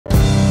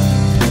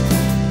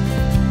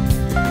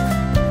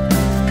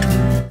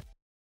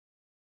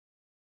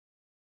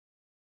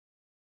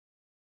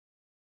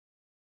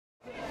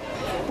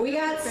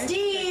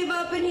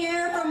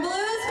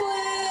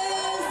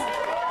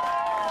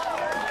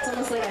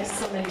guys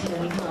summoned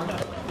him,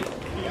 huh?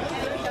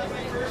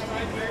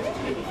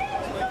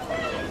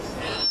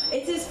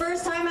 It's his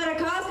first time at a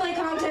cosplay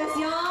contest,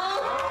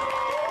 y'all!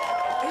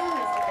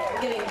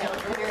 I'm getting down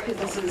from here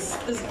because this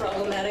is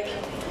problematic.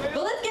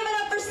 But let's give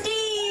it up for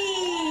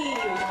Steve!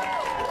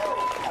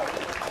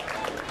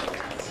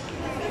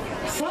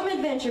 From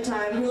Adventure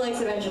Time. Who likes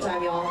Adventure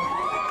Time, y'all?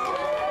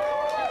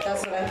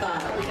 That's what I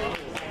thought.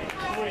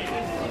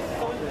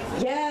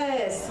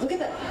 Yes! Look at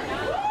that.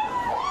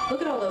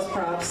 Look at all those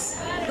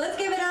props. Let's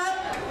give it up!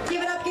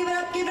 Give it up, give it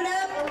up, give it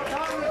up!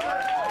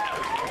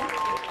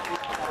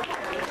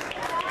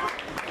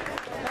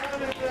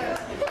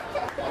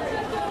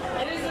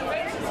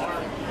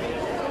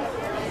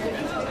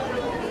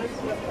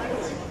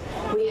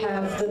 We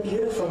have the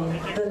beautiful,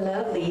 the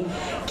lovely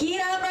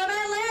Chiherah from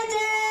Atlantis!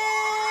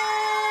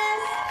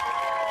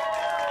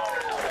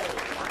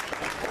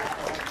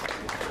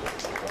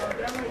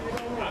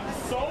 I'm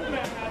so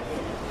mad.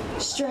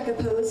 Strike a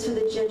pose for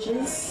the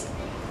judges.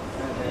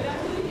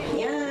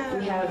 Yeah.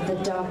 We have the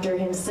doctor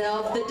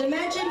himself, the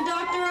Dimension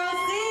Dr.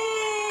 OC!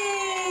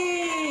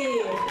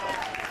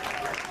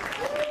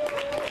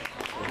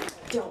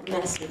 Don't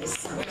mess with his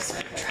sonic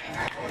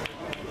screwdriver.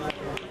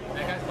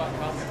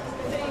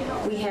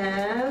 We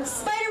have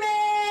Spider-Man!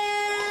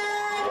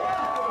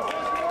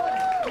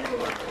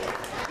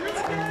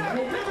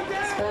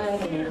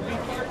 Spider-Man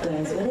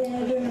does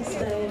whatever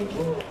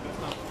Spider-Man.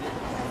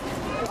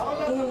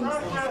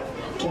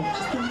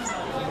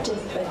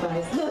 Just by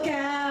vibes. Look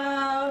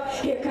out!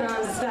 Here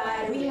comes the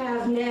spider. We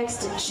have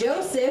next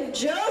Joseph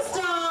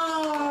Joestar!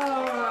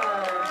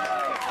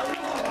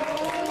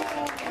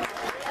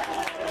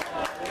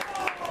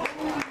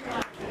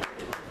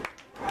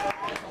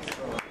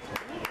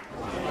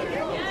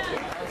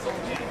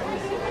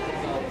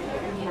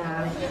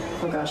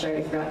 Oh gosh, I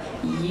already forgot.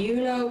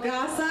 You know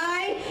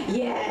Gasai?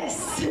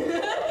 Yes! You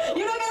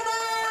know Gasai!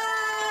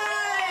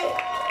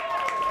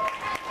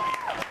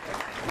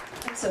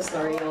 I'm so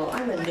sorry, y'all.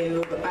 I'm a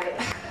noob. I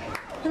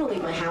don't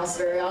leave my house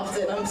very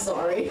often. I'm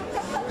sorry.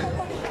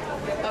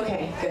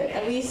 Okay, good.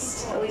 At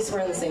least we're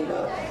in the same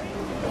boat.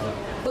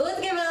 But let's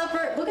give it up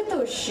for, look at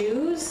those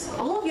shoes.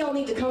 All of y'all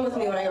need to come with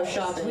me when I go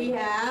shopping. We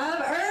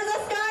have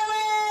Urza Scarlet!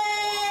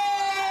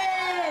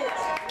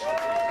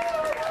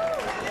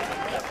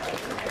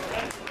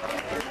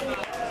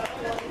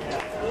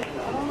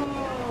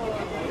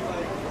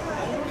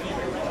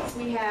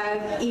 We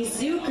have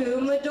Izuku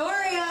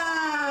Midoriya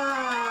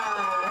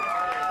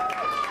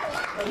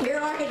from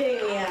Hero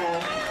Academia.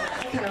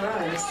 That kind of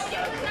rhymes.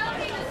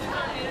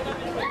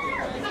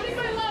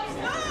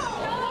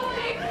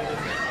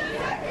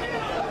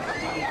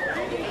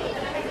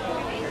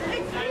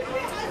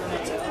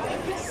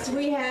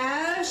 We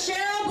have Shea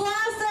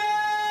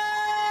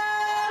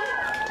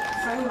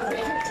from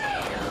Riverdale.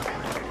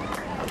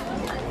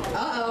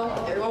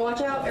 Uh-oh. Everyone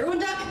watch out. Everyone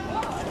duck.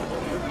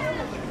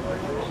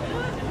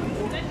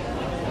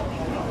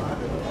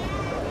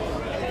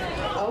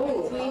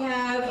 Oh, we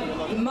have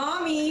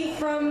Mommy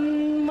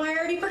from I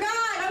already forgot.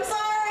 I'm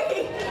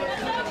sorry.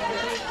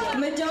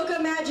 Madoka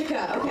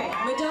Magica. Okay,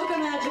 Madoka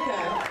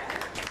Magica.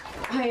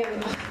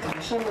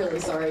 Gosh, I'm really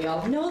sorry,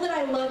 y'all. Know that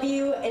I love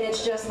you, and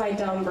it's just my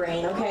dumb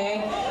brain,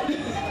 okay?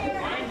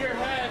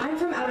 I'm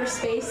from outer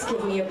space.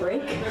 Give me a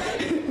break. We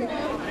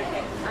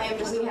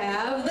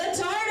have the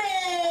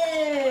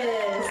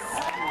TARDIS.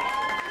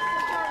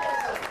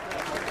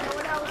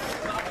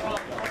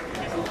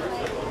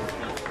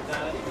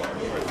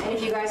 And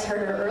if you guys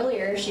heard her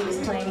earlier, she was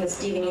playing the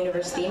Steven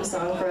Universe theme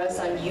song for us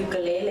on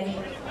ukulele.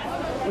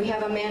 We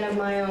have a man of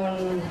my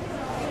own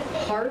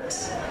heart,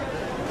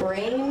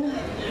 brain,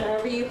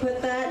 however you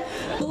put that,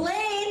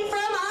 Blaine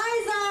from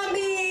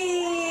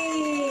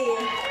iZombie!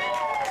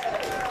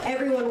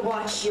 Everyone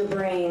watch your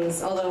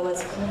brains, although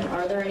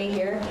are there any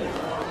here?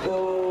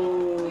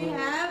 Whoa. We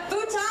have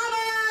Futaba!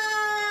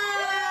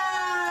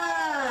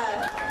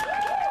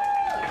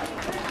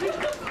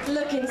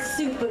 Looking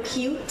super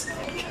cute.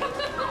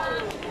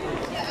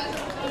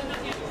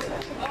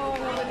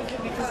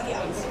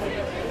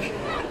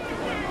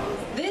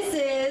 This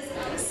is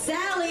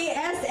Sally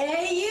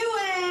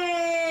S.A.U.A.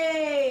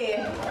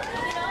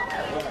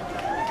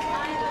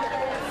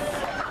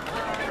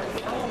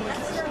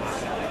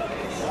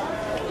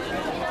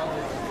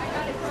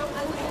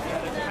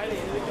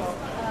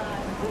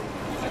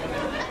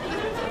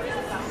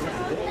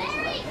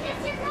 Larry,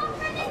 it's your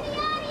girlfriend in the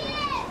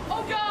audience!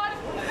 Oh God!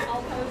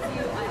 I'll post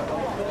you.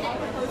 I'll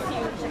post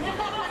you.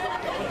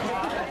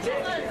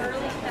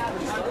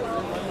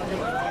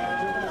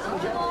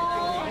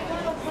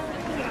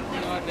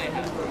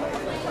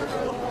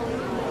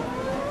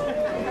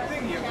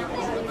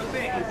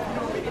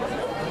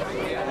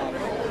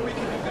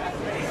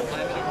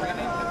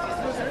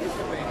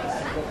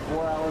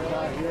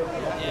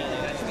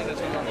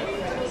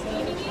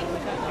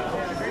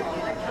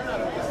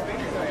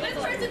 This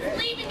person's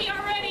leaving me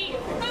already!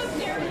 How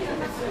dare you!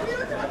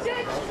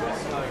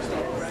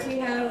 We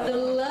have the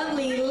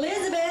lovely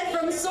Elizabeth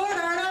from Sword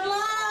Art Online!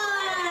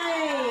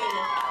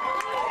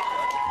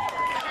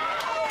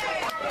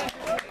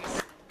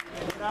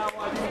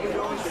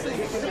 We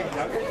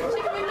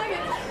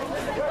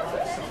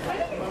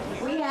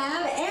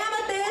have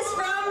Amethyst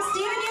from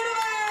Steven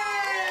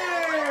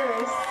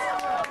Universe.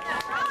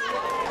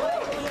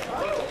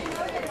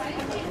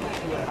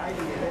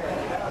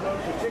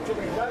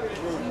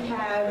 We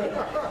have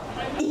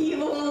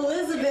Evil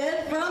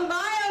Elizabeth from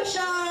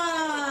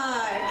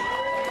BioShock.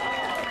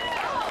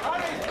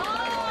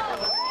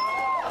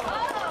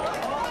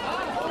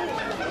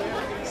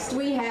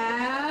 We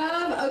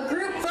have a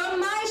group from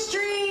My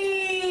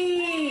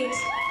Street.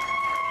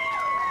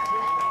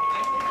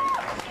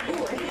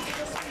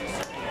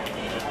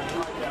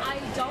 I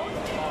don't.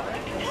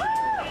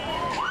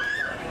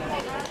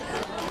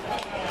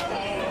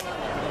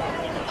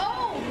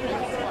 Oh!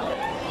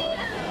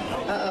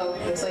 Uh-oh,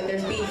 looks like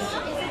there's beef.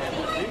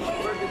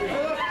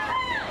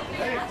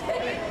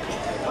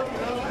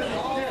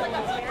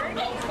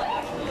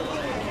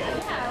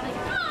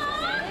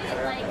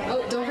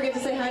 Oh, don't forget to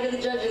say hi to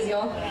the judges,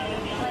 y'all.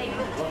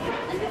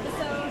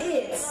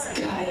 It's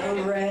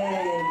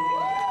Chiherah.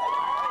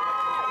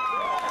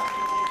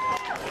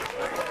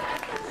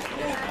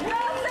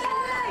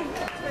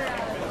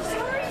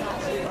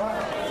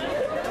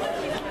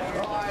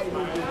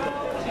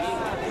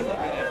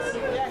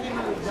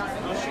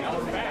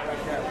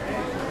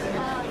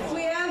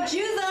 We have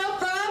Juzo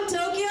from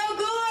Tokyo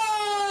Ghoul.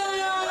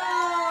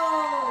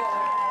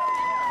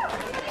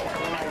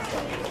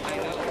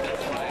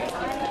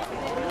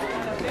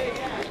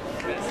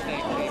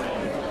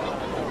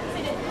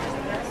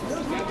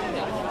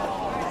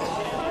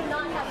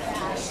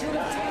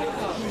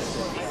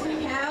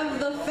 We have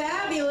the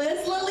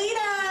fabulous Lolitas.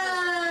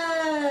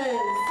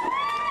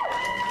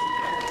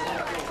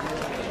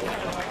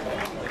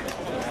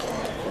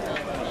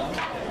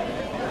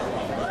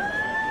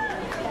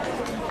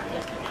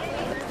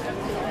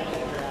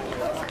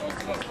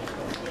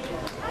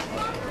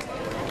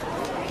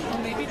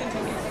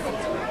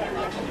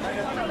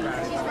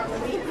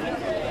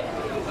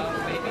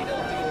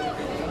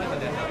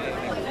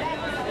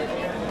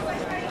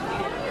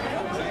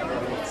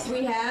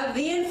 We have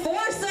the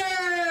Enforcer.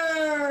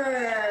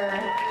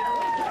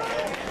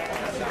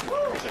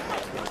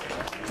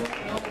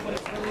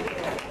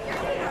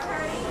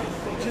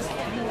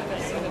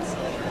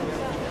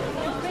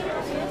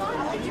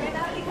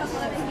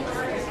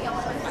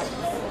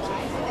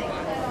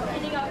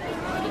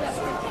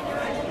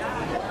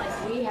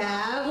 We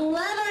have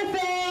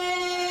Leatherface.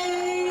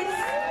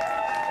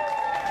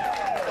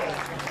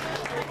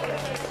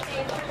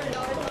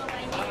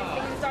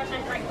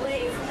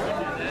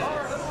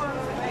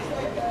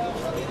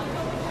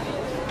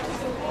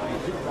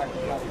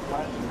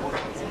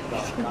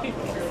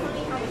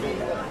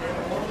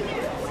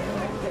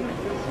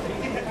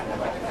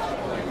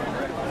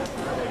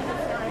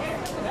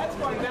 That's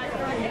why back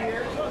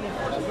here. We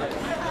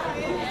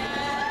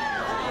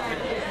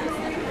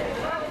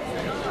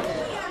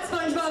got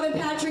SpongeBob and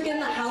Patrick in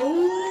the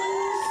house.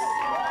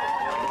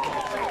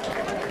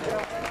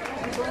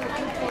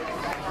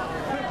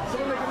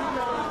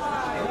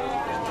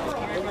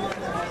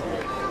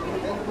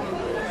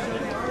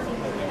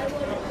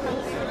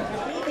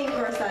 Anything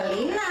for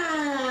Salinas.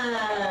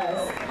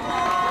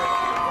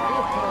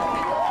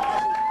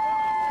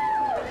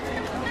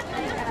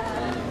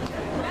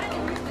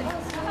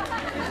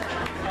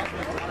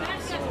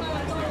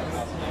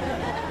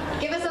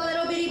 Give us a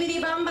little bitty bitty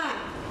bamba.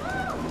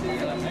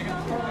 Yes.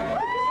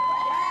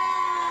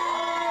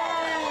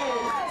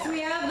 We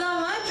have the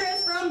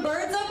Huntress from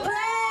Birds of Prey.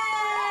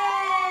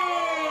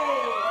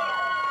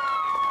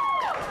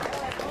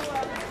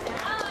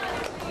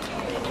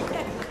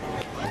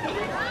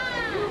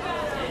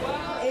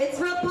 It's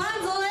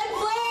Rapunzel and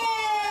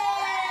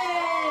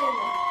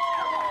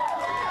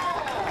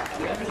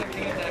Flynn.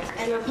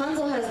 And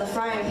Rapunzel has the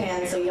frying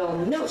pan, so y'all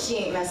know she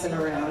ain't messing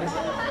around.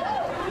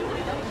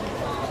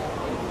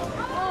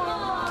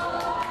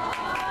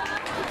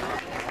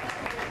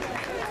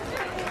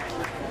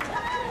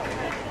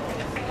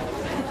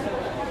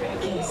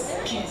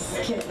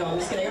 Kiss. No, I'm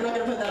just kidding. I'm not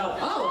gonna put that up.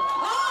 Oh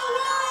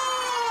no!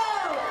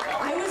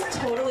 I was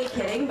totally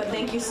kidding, but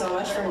thank you so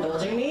much for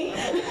indulging me.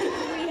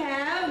 We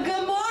have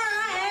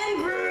Gamora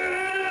and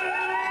Groot.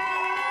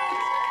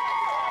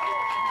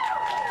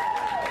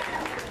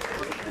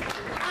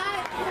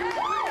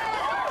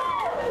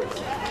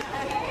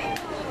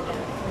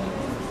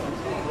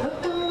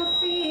 Hooked on a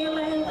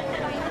feeling.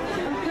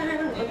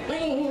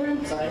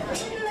 Sorry.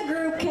 In the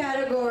group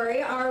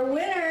category, our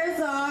winners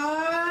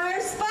are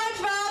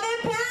SpongeBob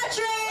and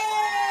Patrick.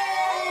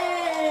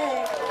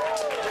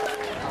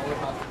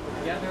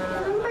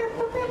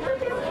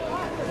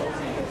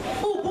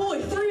 Oh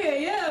boy, 3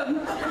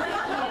 a.m.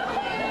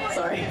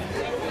 Sorry.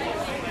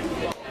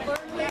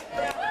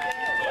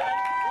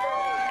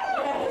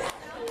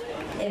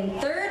 In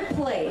third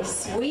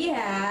place, we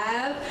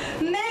have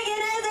Megan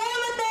as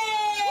Amethyst.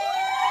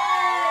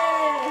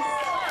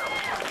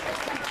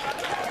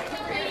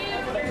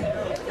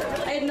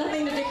 I had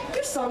nothing to do.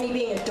 You saw me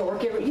being a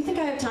dork. You think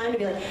I have time to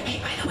be like, hey,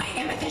 by the way,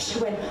 Amethyst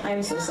should win.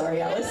 I'm so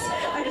sorry, Alice.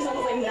 I just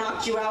almost like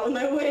knocked you out with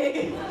my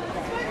wig.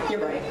 You're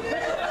right.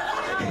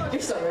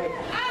 You're so right.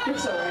 You're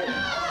so right.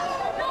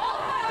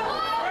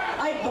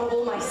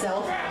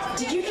 myself.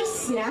 Did you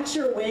just snatch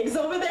your wigs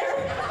over there?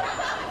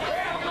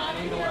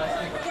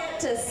 Get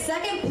to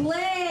second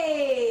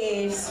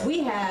place. We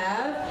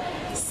have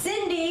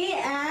Cindy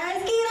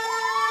as Gita.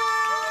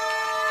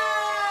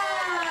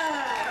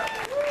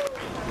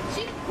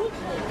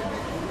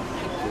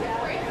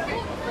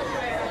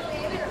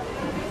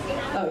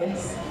 Oh,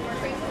 yes.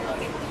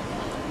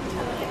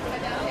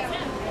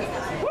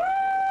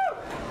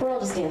 We're all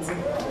just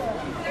dancing.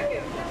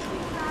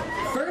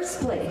 First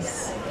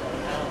place.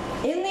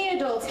 In the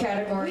adults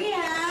category, we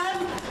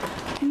have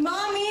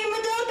Mommy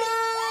Madoka!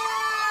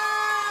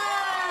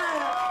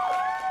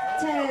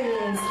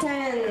 Tens,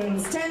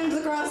 tens, tens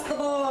across the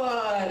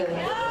board.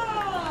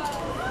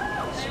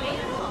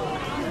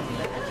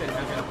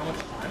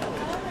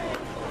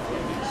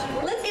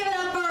 Let's give it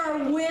up for our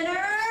winners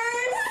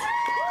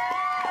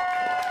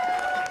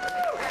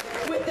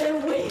with their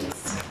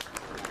wigs.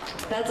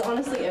 That's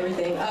honestly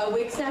everything.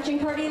 Wig snatching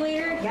party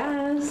later?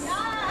 Yes.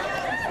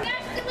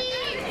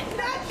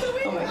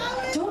 Oh my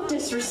God. Don't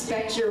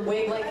disrespect your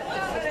wig like that.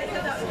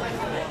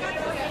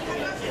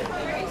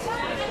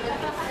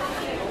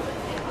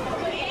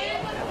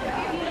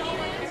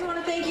 I just want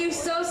to thank you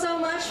so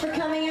much for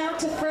coming out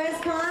to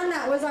FresCon.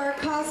 That was our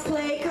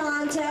cosplay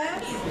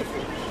contest.